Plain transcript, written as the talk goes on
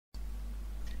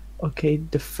Okay,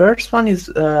 the first one is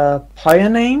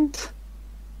poignant.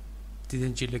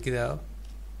 Didn't you look it up?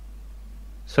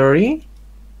 Sorry?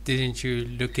 Didn't you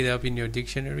look it up in your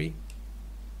dictionary?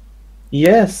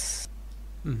 Yes.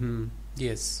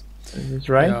 Yes. Is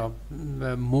right? Yeah.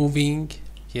 Moving.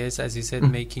 Yes, as you said,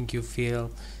 Mm. making you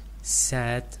feel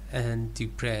sad and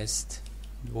depressed,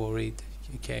 worried.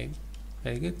 Okay.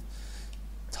 Very good.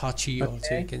 Touchy also,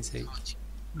 you Okay. can say.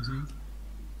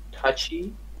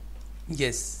 Touchy.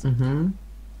 Yes.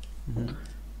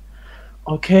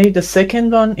 Okay, the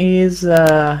second one is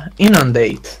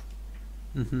inundate.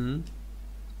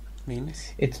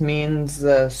 Means? It means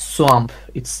swamp.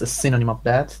 It's a synonym of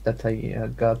that I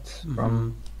got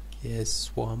from. Yes,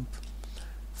 swamp.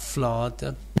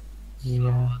 Flood.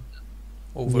 Yeah.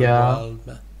 Overwhelm.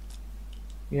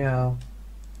 Yeah.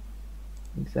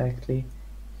 Exactly.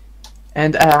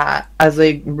 And as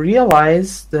I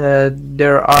realized,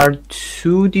 there are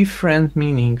two different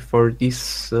meanings for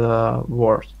this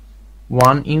word.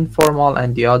 One informal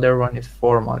and the other one is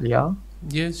formal, yeah?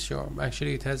 Yes, sure.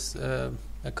 Actually, it has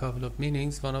a couple of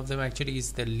meanings. One of them actually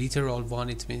is the literal one.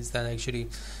 It means that actually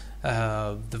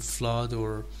the flood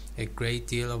or a great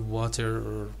deal of water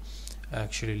or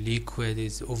actually liquid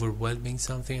is overwhelming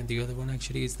something, and the other one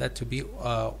actually is that to be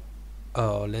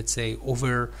let's say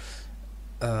over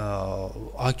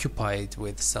occupied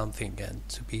with something and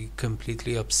to be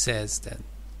completely obsessed, and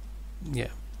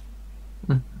yeah.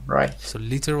 Right. So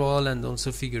literal and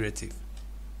also figurative.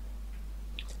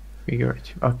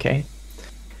 Figurative, okay.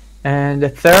 And the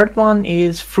third one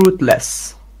is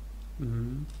fruitless.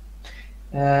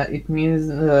 It means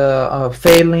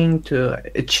failing to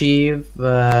achieve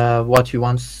what you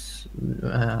want. Is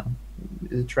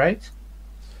it right?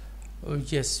 Oh,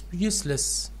 yes,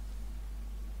 useless.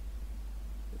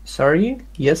 Sorry,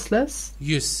 useless?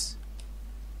 Use.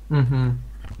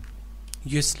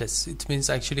 Useless. It means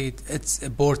actually it's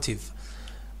abortive.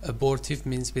 Abortive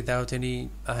means without any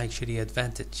actually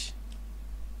advantage.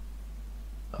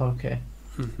 Okay.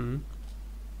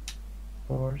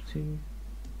 Abortive.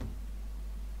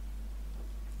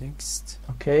 Next.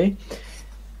 Okay.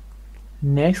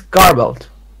 Next, garbled.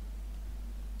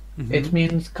 It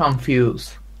means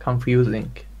confused,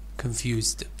 confusing.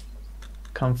 Confused.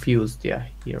 Confused, yeah,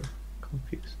 here.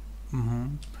 Confused.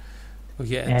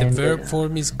 Okay, and the verb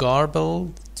form is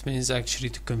garbled. It means actually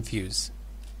to confuse.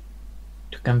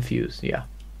 To confuse, yeah.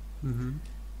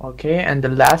 Okay, and the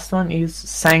last one is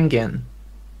sanguine.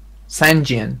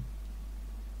 Sanguine.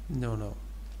 No.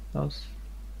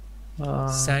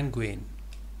 Sanguine.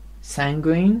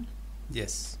 Sanguine.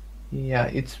 Yes. Yeah,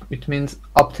 it means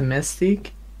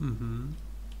optimistic.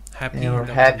 Happy or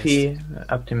happy,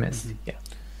 optimistic. Yeah.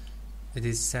 It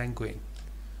is sanguine.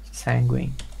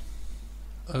 Sanguine.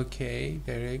 Okay,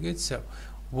 very good. So,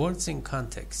 words in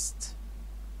context.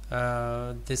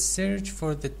 The search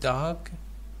for the dog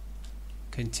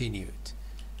continued.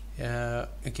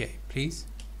 Okay, please.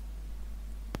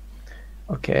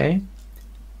 Okay.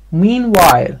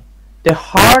 Meanwhile, the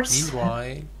hearts.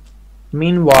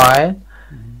 Meanwhile,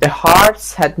 the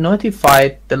Hearts had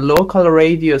notified the local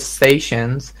radio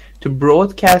stations to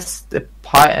broadcast the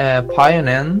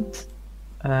poignant.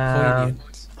 Oh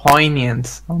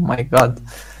my God!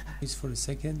 Please for a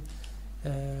second.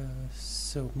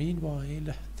 So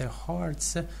meanwhile, the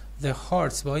hearts.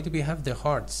 Why do we have the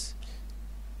hearts?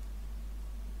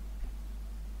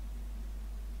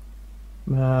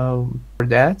 For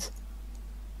that.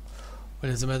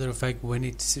 Well, as a matter of fact, when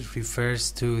it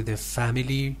refers to the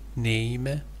family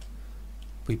name,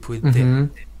 we put the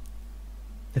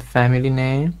family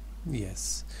name.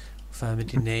 Yes,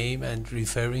 family name, and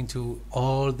referring to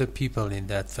all the people in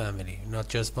that family, not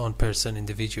just one person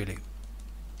individually.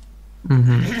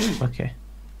 Okay.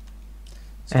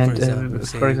 So and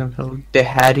for example, the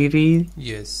Hariri.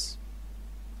 Yes.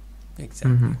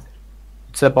 Exactly.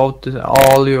 It's about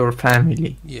all your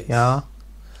family. Yes. Yeah.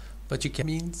 But you can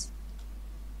means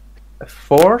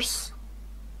force.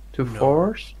 To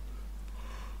force.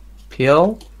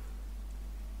 Pill.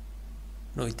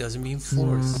 No, it doesn't mean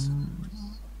force.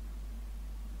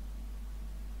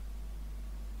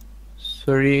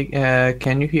 Sorry,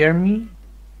 can you hear me?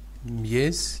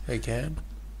 Yes, I can.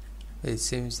 It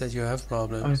seems that you have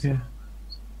problems. Okay.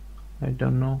 I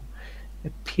don't know. A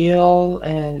pill,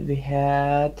 and we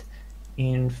had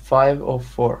in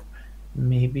 504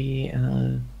 maybe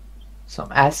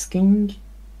some asking.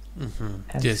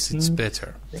 Yes, it's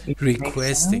better.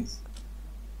 Requesting.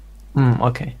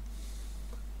 Okay.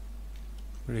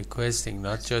 Requesting,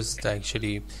 not just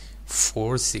actually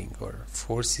forcing, or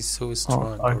force is so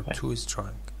strong or too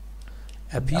strong.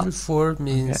 Appeal for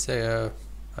means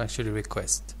actually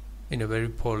request in a very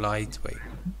polite way.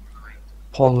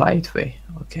 Polite way.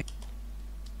 Okay.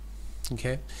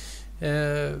 Okay.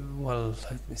 Well,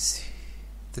 let me see.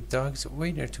 The dog's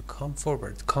winner to come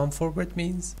forward. Come forward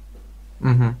means?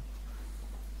 Mm-hmm.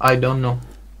 I don't know.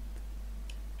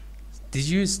 Did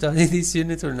you study this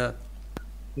unit or not?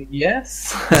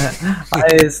 Yes,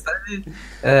 I studied.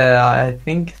 I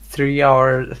think 3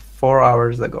 hours, 4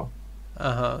 hours ago.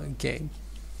 Okay.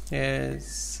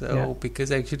 So Yeah.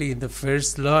 because actually in the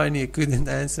first line you couldn't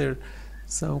answer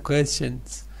some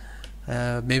questions.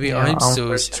 Maybe Yeah. I'm so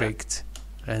Unfortunate. strict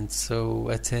and so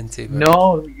attentive.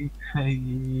 No,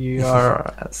 you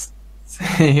are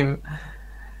same.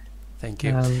 Thank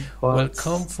you. Well, But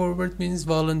come forward means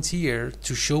volunteer,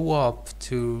 to show up,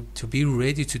 to be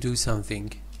ready to do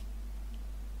something.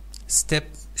 Step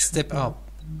up,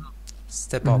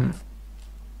 step up. mhm.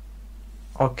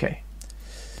 Okay.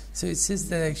 So it says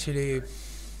that actually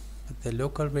the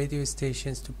local radio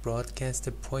stations to broadcast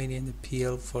a poignant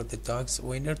appeal for the dog's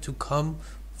owner to come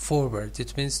forward.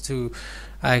 It means to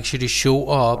actually show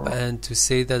up and to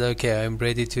say that okay, I'm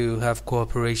ready to have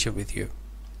cooperation with you.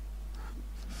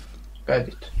 Got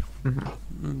it.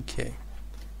 Okay.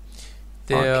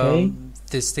 Okay.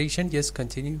 The station, yes,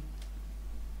 continue.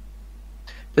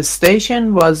 The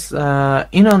station was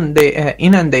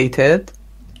inundated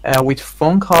with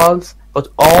phone calls, but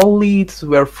all leads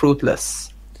were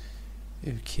fruitless.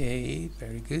 Okay,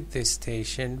 very good. The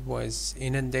station was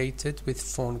inundated with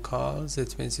phone calls.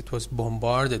 It means it was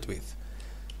bombarded with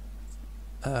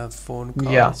phone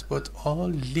calls, Yeah. but all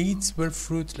leads were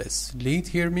fruitless. Lead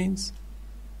here means?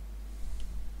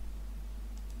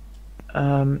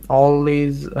 All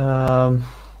these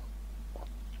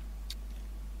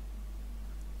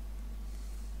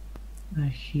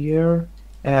here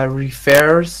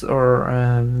refers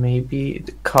or maybe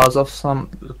the cause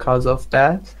of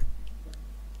that.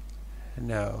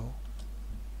 No.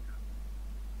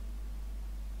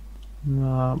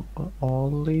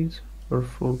 All these were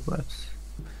fruitless.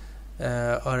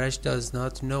 Arash does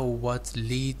not know what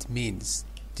lead means.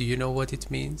 Do you know what it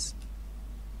means?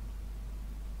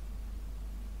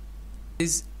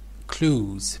 Is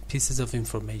clues, pieces of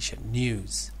information,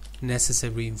 news,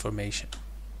 necessary information.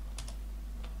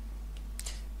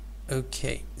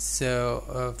 Okay,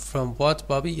 so from what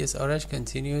Bobby? Yes, Arash,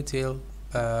 continue till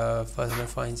Fatima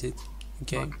finds it.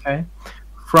 Okay. Okay.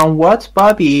 From what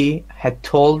Bobby had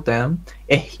told them,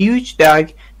 a huge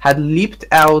dog had leaped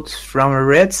out from a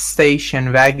red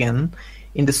station wagon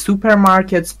in the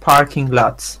supermarket's parking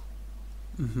lot.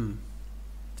 Mm-hmm.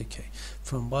 Okay.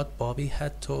 From what Bobby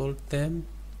had told them,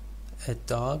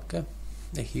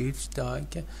 a huge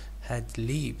dog, had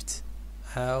leaped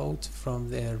out from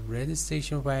the red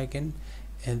station wagon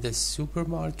in the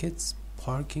supermarket's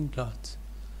parking lot.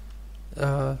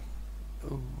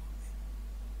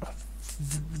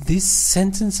 These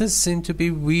sentences seem to be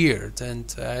weird,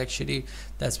 and actually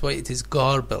that's why it is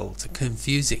garbled,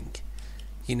 confusing.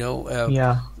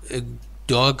 Yeah. A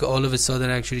dog all of a sudden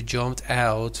actually jumped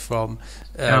out from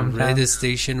a Jumped red out.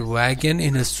 station wagon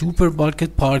in a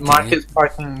supermarket parking. Market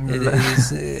parking.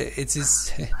 It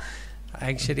is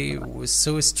actually was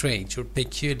so strange or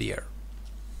peculiar.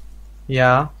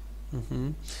 Yeah.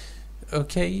 hmm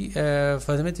Okay,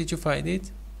 Fatima, did you find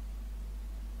it?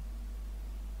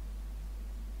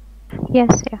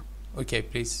 Yes, yeah. Okay,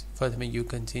 please, Fatima, you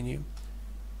continue.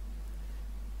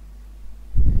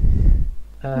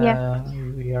 Yeah.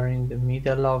 We are in the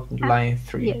middle of line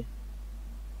 3. Yes.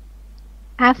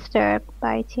 After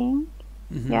biting,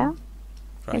 Mm-hmm. yeah.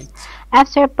 Right.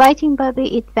 After biting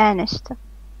Bobby, it vanished.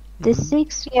 The Mhm.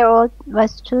 6-year-old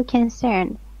was too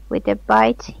concerned with the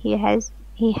bite he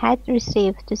had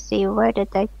received to see where the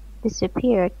dog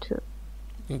disappeared to.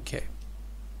 Okay.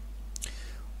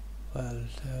 Well,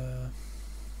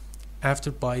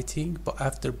 after biting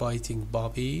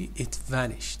Bobby, it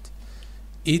vanished.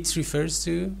 It refers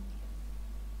to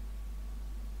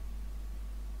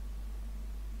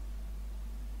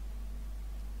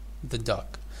the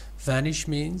dog. Vanish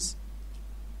means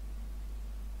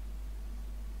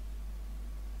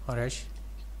Arash.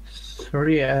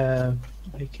 Sorry, I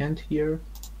can't hear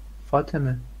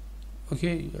Fatima.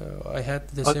 Okay, I had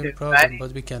the Okay, same problem,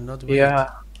 but we cannot wait. Yeah.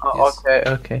 Yes.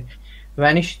 Okay.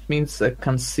 Vanished means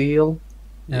conceal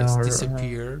Yes, or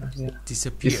disappear. yeah.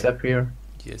 Disappear. Disappear.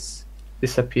 Yes.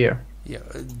 Disappear. Yeah.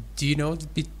 Do you know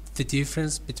the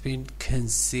difference between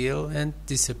conceal and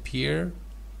disappear?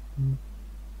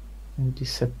 And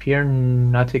disappear,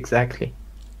 not exactly.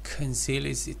 Conceal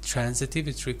is transitive,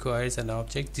 it requires an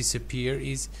object. Disappear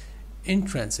is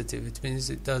intransitive, it means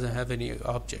it doesn't have any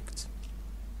object.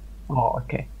 Oh,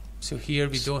 okay. So here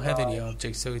we don't have any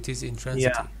object, so it is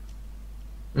intransitive.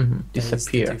 That is the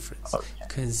Disappear. difference. Okay.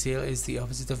 Conceal is the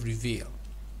opposite of reveal.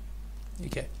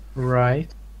 Okay.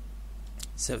 Right.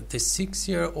 So the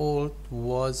 6-year-old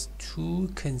was too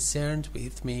concerned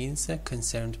with means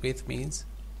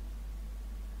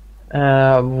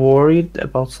Worried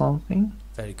about something.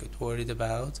 very good. Worried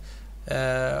about.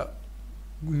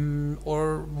 Or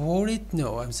worried?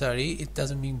 No, I'm sorry. It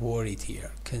doesn't mean worried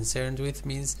here. Concerned with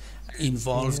means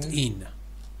involved Yeah. in.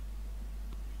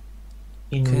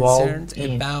 Involved Concerned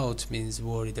in. about means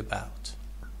worried about.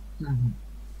 Mhm.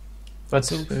 But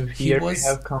So he here we was,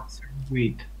 have concern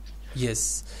with.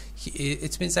 yes,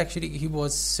 it means actually he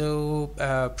was so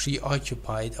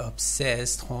preoccupied,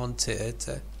 obsessed,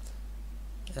 haunted,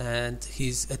 and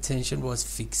his attention was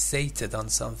fixated on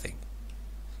something.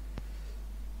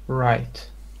 Right.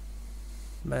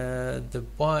 The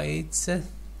bites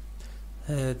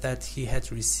that he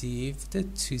had received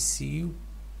to see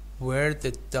where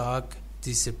the dog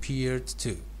disappeared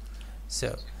to.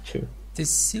 So True. the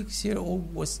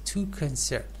 6-year-old was too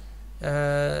concerned.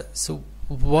 So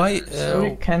why?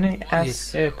 Sorry, can I yes,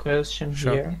 ask a question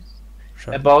sure, here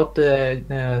sure. about the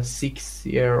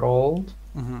 6-year-old?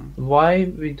 Mhm. Why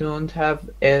we don't have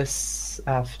S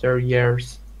after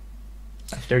years?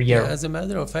 After Yeah, year. as a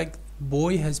matter of fact,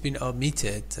 boy has been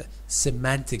omitted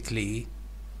semantically.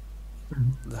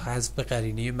 حذف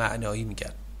قرینه معنایی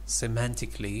میگن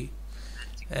semantically,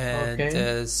 and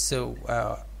Okay.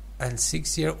 and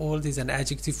 6-year-old is an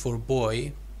adjective for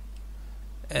boy,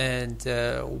 and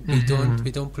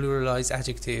we don't pluralize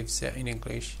adjectives in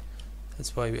English.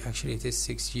 That's why actually it is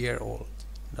 6-year-old,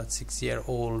 not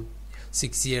 6-year-old,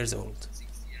 6 years old.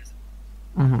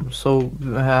 So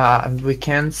we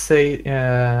can say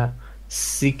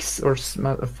 6 or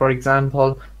for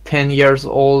example 10 years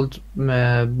old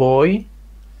boy.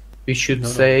 We should No,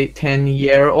 say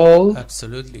 10-year-old.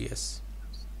 absolutely, yes.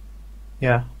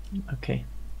 Yeah. Okay.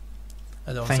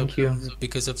 And also Thank you.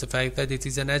 because of the fact that it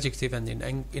is an adjective, and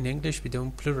in English we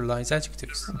don't pluralize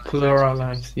adjectives.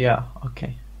 Pluralize. Yeah.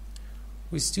 Okay.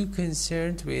 Was too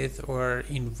concerned with or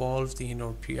involved in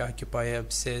or preoccupied,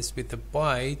 obsessed with the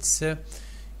bites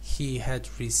he had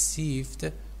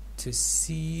received to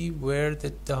see where the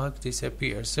dog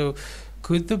disappeared. So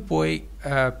could the boy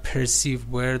perceive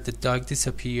where the dog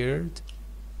disappeared?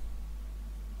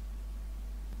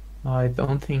 I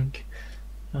don't think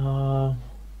the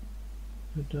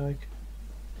dog,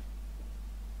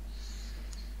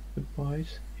 the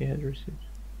boys he had received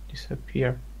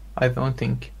disappear. I don't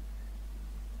think.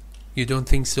 You don't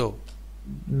think so?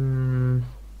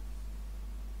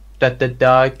 That the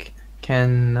dog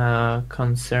can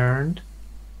concerned.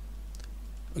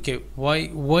 Okay,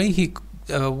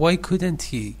 why couldn't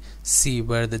he see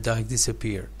where the dog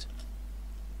disappeared?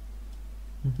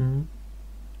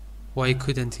 Why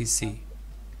couldn't he see?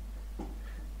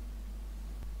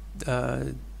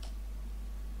 Do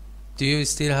you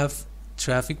still have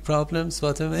traffic problems,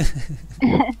 Fatima?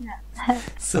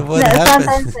 So what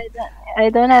happened? Sometimes I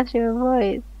don't have your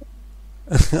voice.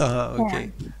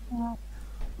 Okay. Yeah.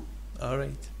 All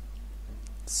right.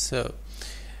 So,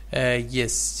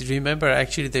 yes, remember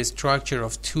actually the structure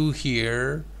of two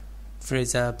here. For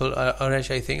example, Arash,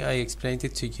 I think I explained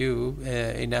it to you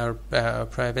in our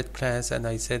private class, and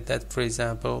I said that, for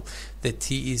example, the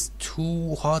tea is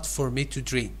too hot for me to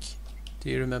drink. Do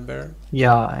you remember?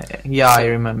 Yeah, I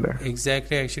remember.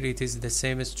 Exactly. Actually, it is the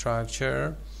same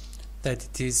structure. That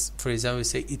it is, for example,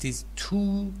 say it is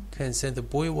too concerned. The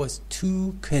boy was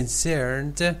too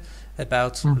concerned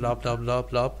about blah blah blah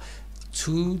blah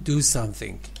to do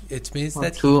something. It means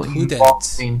that he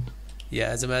couldn't. Yeah,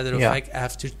 as a matter of fact,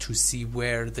 after to see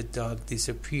where the dog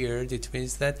disappeared, it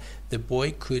means that the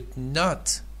boy could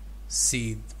not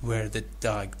see where the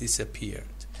dog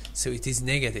disappeared. So it is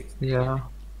negative. Yeah.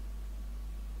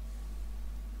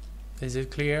 Is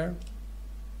it clear?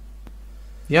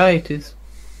 Yeah, it is.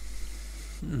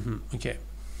 Okay.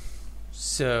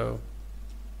 So,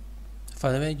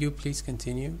 Fatima, you please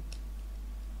continue.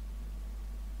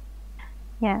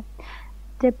 Yeah.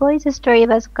 The boy's story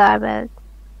was garbled,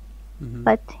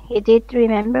 but he did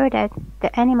remember that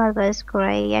the animal was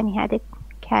gray and he had a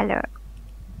color.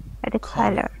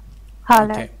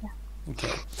 Okay.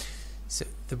 Okay. So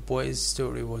the boy's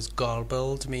story was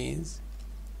garbled means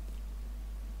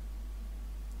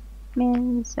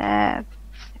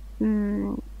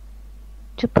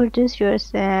to produce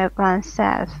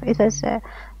oneself. It was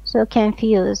so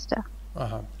confused.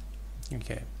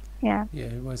 Okay. Yeah. Yeah,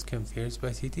 he was confused,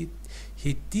 but he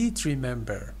did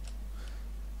remember.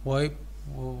 Why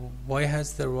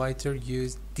has the writer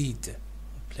used did?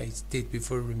 Place did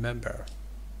before remember.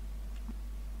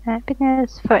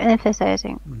 Because for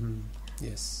emphasizing.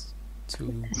 Yes.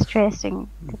 to stressing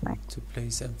the point. to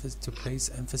place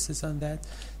emphasis on that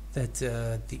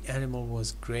the animal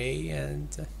was gray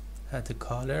and had a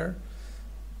color.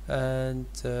 And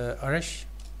Arash?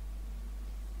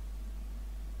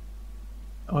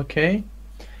 Okay.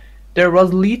 There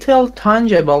was little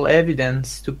tangible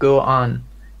evidence to go on,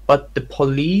 but the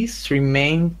police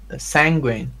remained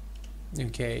sanguine.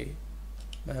 Okay.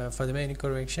 For the main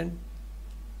correction?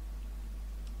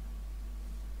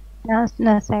 No,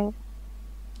 sorry.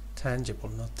 Tangible,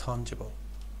 not tangible.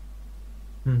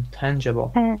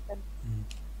 Tangible.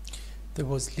 There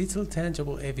was little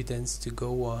tangible evidence to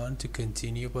go on, to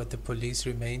continue, but the police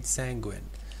remained sanguine.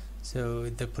 So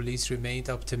the police remained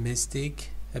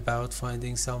optimistic about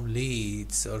finding some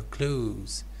leads or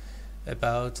clues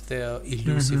about the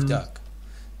elusive duck.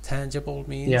 Tangible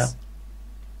means? Yeah.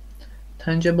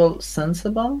 Tangible,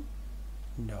 sensible?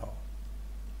 No.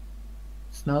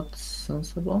 It's not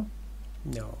sensible?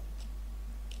 No.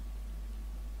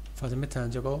 For the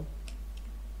tangible?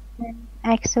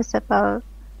 Accessible,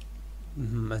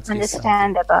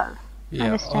 Understandable. Yeah,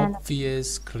 Understandable.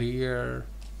 obvious, clear,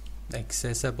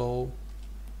 accessible.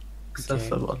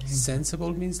 Accessible. Okay.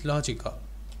 Sensible means logical.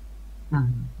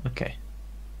 Okay.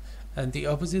 And the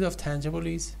opposite of tangible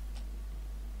is?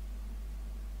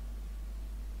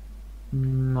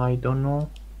 I don't know.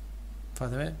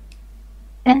 Fatima?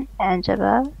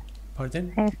 intangible,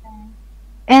 Pardon?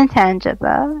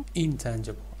 intangible.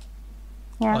 Intangible.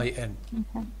 Yeah. I-N.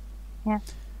 Yeah.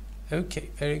 Okay,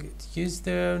 very good. Use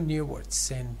the new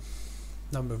words. And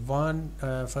number 1,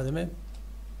 Fatima?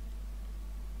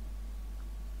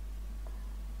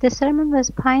 The sermon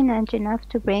was poignant enough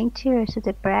to bring tears to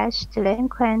the brash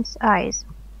delinquent's eyes.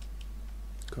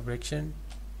 Correction.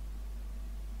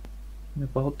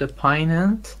 About the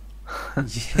pinant?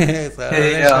 Yes,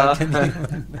 Yeah.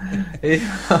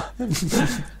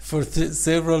 For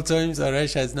several times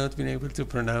Arash has not been able to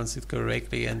pronounce it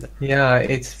correctly, and Yeah,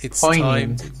 it's time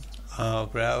poignant. to, oh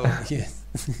bravo. Yes.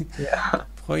 Yeah.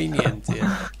 Poignant.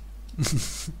 Yeah.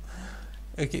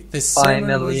 Okay, the sermon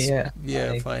Finally, was,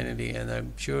 yeah. finally, and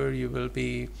I'm sure you will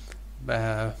be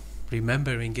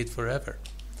remembering it forever,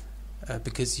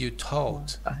 because you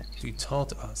taught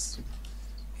us.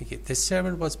 Okay, the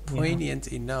sermon was poignant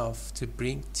enough to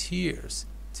bring tears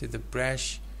to the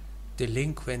brash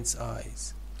delinquent's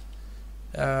eyes.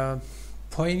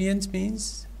 Poignant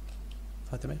means,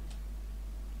 Fatima?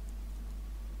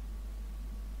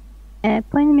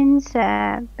 Poignant means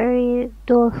very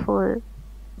doleful.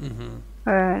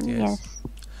 Yes.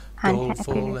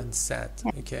 Doleful and sad.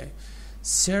 Okay.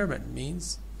 Sermon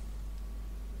means?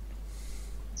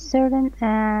 Sermon.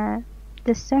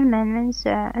 The sermon means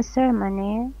a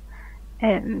ceremony,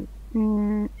 a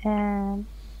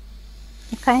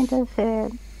kind of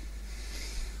I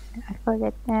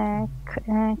forget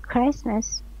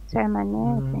Christmas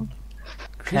ceremony. I think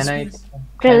Christmas?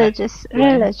 religious. Yeah,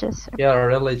 religious.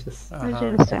 Religious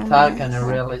ceremony. Attack on a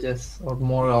religious or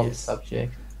moral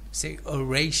subject. Say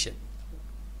oration.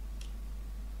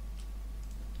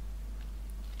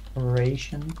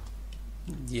 Oration.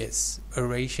 Yes,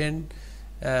 oration.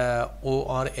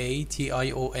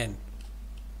 O-R-A-T-I-O-N.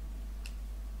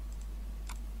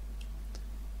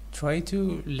 Try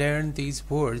to learn these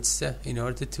words in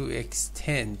order to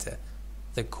extend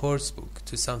the course book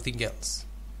to something else.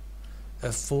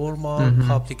 A formal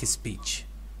public speech.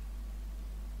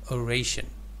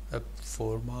 Oration. A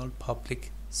formal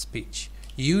public speech.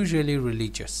 Usually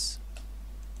religious.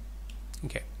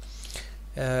 Okay.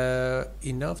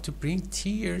 Enough to bring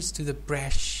tears to the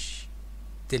brash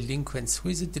delinquents. Who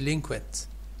is a delinquent?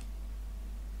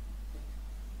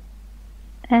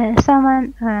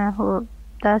 Someone who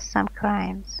does some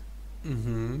crimes.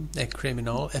 A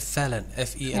criminal, a felon.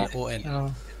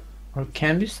 F-E-L-O-N. Or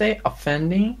can we say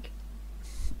offending?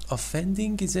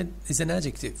 Offending is an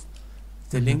adjective.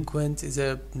 Delinquent is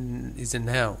a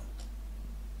noun.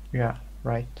 Yeah,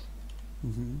 right.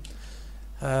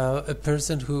 A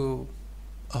person who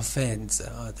offends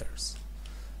others.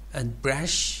 And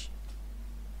brash?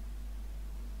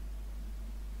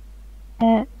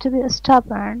 To be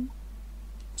stubborn.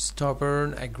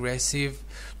 Stubborn, aggressive,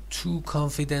 too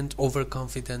confident,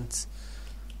 overconfident,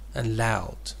 and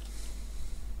loud.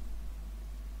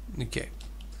 Okay.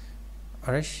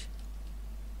 Arash?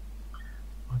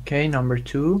 Okay, number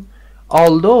 2.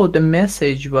 Although the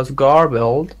message was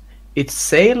garbled, its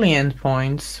salient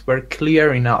points were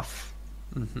clear enough.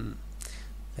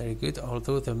 Very good.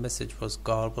 Although the message was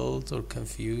garbled or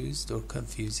confused or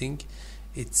confusing,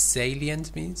 its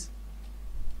salient means?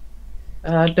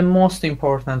 The most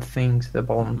important things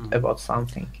about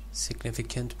something.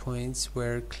 Significant points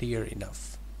were clear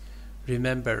enough.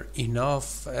 remember,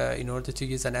 enough, in order to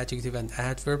use an adjective and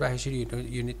adverb, actually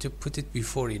you need to put it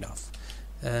before enough.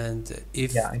 And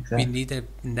if Yeah, we exactly. need a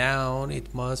noun,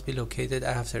 it must be located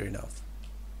after enough.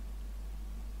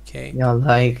 Okay. Yeah,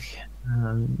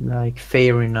 like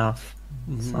fair enough,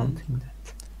 something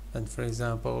that. And for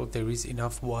example, there is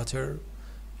enough water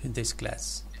in this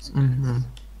glass.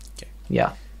 Okay.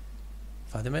 Yeah.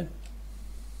 Fatima?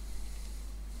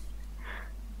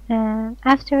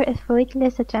 After a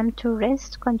fruitless attempt to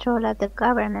wrest control of the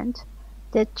government,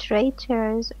 the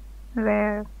traitors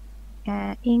were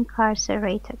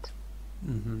incarcerated.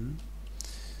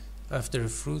 After a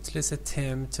fruitless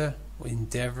attempt,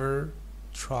 endeavor,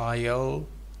 trial,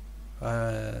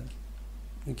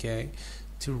 okay,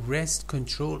 to wrest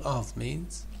control of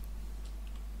means?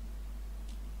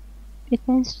 It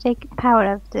means to take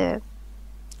power of the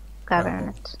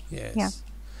government. Yes. Yeah.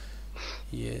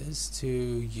 Yes, to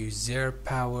usurp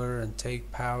power and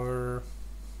take power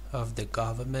of the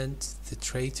government. The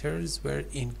traitors were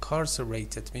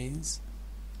incarcerated means?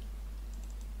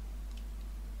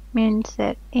 Means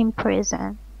in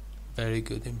prison. Very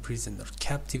good, imprisoned or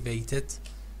captivated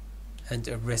and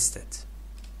arrested.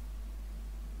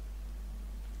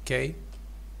 Okay.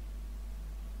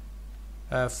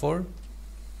 4.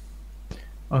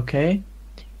 Okay.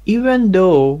 Even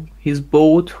though his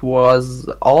boat was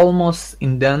almost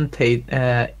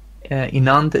inundated,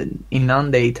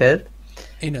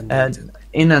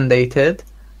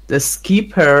 the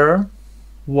skipper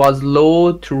was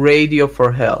loath to radio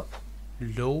for help.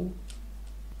 Low?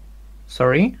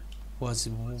 Sorry? Was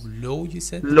low, you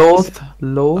said? Loath.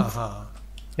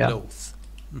 Yeah. Loath.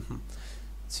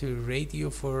 To radio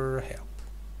for help.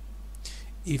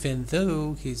 Even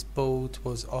though his boat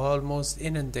was almost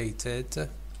inundated,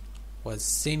 was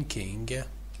sinking,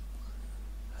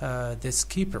 the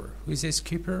skipper, who is the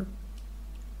skipper?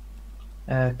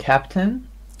 Captain.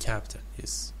 Captain,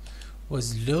 yes.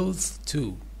 Was loath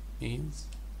to, means?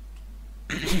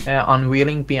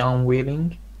 Unwilling, be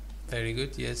unwilling. Very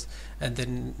good, yes. And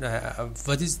then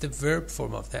what is the verb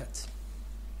form of that?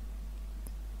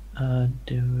 The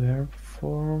verb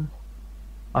form,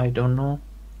 I don't know.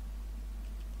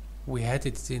 We had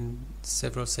it in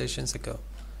several sessions ago.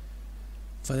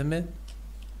 For the minute?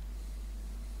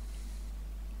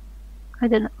 I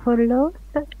don't know. For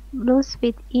loath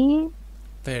with E.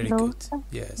 Very Loath. good,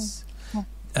 yes. Yeah.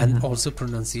 And also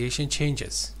pronunciation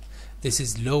changes. This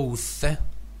is loath,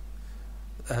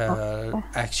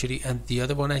 actually, and the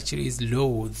other one actually is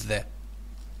loathe.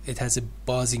 It has a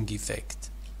buzzing effect.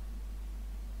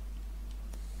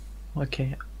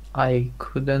 Okay, I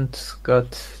couldn't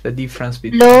got the difference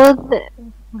between Loathe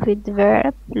with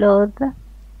verb. Loathe.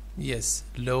 Yes,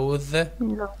 loathe,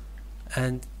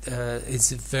 and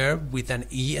it's a verb with an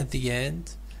E at the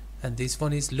end, and this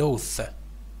one is loath.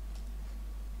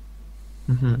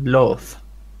 Loath.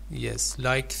 Yes,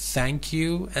 like thank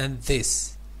you and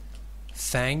this.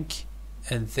 Thank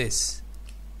and this.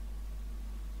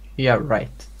 Yeah,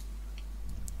 right.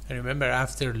 And remember,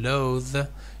 after loathe,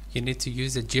 you need to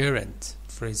use a gerund.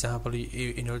 For example,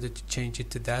 in order to change it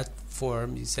to that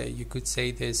form, you could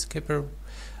say the skipper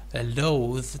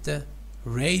loathed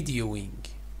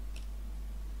radioing.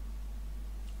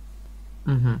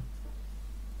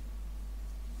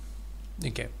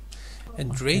 Okay.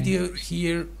 And radio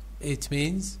here, it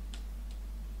means?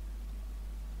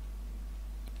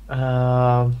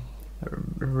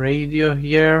 Radio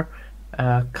here,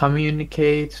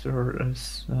 communicate or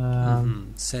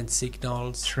send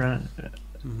signals.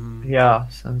 Yeah,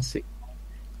 send signals.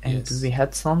 And Yes. we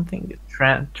had something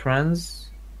transmit.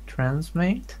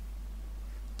 Transmit.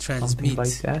 Something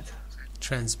like that.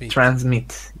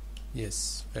 Transmit.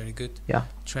 Yes, very good. Yeah.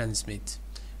 Transmit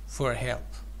for help.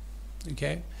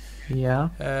 Okay. Yeah.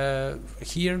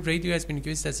 Here, radio has been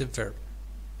used as a verb.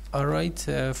 All right,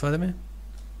 Fatima?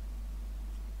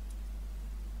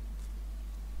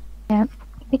 Yeah.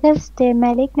 Because the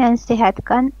malignancy had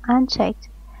gone unchecked,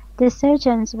 the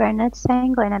surgeons were not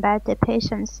sanguine about the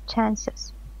patient's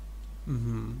chances.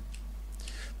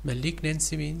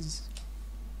 Malignancy means?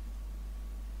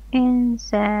 In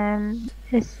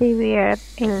a severe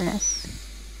illness.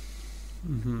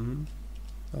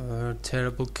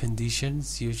 Terrible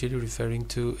conditions, usually referring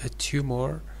to a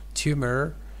tumor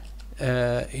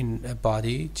in a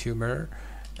body, tumor,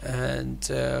 and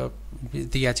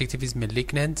the adjective is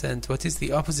malignant. And what is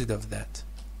the opposite of that?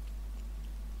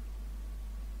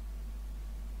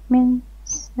 Means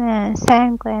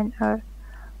sanguine or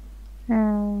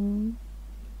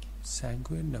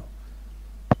sanguine? No.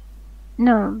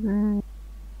 No.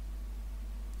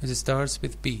 It starts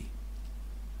with B.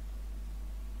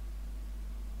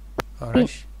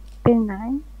 Arash?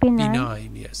 Benign. Benign.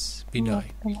 Benign, yes,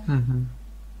 benign. Mm-hmm.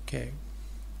 Okay.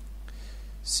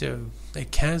 So a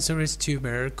cancerous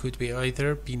tumor could be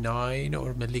either benign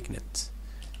or malignant.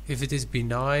 If it is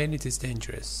benign, it is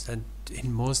dangerous and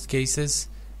in most cases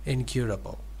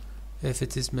incurable. If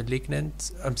it is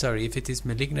malignant, if it is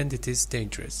malignant, it is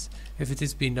dangerous. If it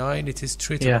is benign, it is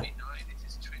treatable.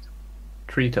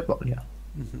 Treatable, yeah.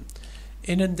 Mhm.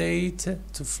 Inundate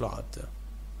to flood.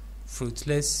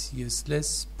 Fruitless,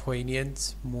 useless,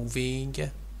 poignant, moving,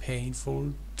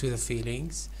 painful to the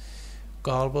feelings,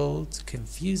 garbled,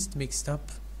 confused, mixed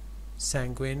up,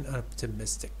 sanguine,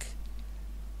 optimistic.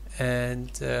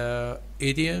 And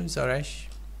idioms, Arash?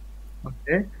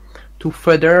 Okay. To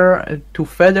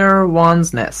feather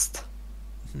one's nest.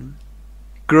 Mhm.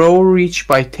 Grow rich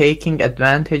by taking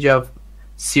advantage of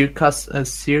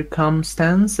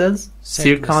circumstances.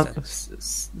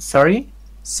 Sorry?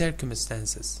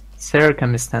 Circumstances.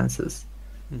 Circumstances.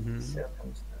 Mhm.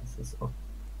 Circumstances.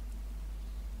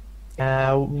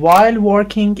 While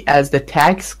working as the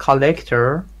tax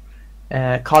collector,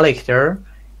 he collector.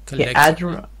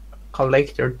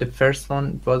 The first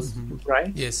one was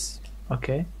right. Yes.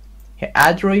 Okay. He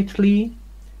adroitly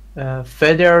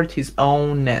feathered his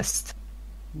own nest.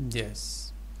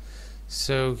 Yes.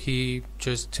 So he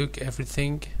just took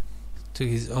everything to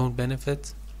his own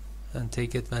benefit and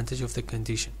take advantage of the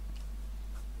condition.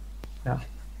 Yeah.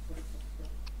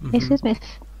 Mhm. Excuse me.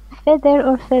 Feather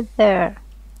or feather?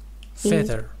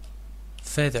 Feather.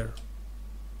 Feather.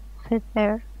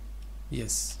 Feather.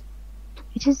 Yes.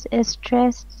 It is a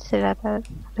stressed syllable.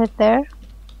 Feather.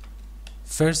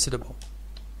 First syllable.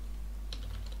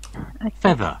 Okay.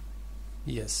 feather,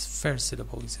 Yes. First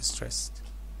syllable is stressed.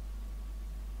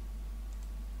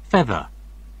 feather,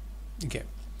 Okay.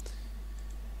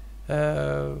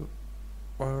 All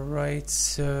right.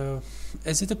 So,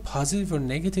 is it a positive or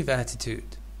negative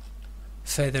attitude?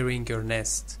 Feathering your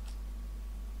nest.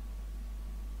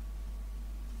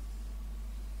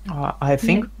 I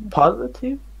think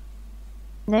positive.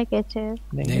 Negative.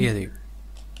 Negative.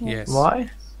 Yes. Why?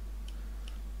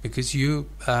 Because you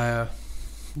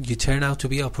turn out to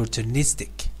be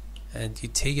opportunistic, and you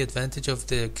take advantage of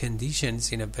the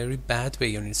conditions in a very bad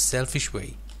way, or in a selfish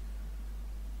way.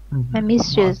 Mhm. I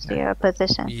misuse Okay. your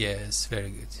position. Yes, very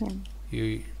good. Yeah.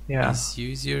 You Yeah.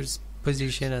 misuse your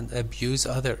position and abuse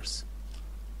others.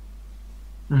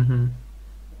 Mm-hmm.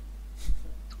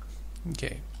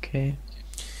 Okay. Okay.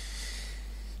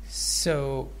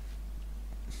 So,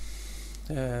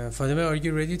 Fatima, are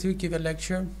you ready to give a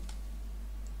lecture?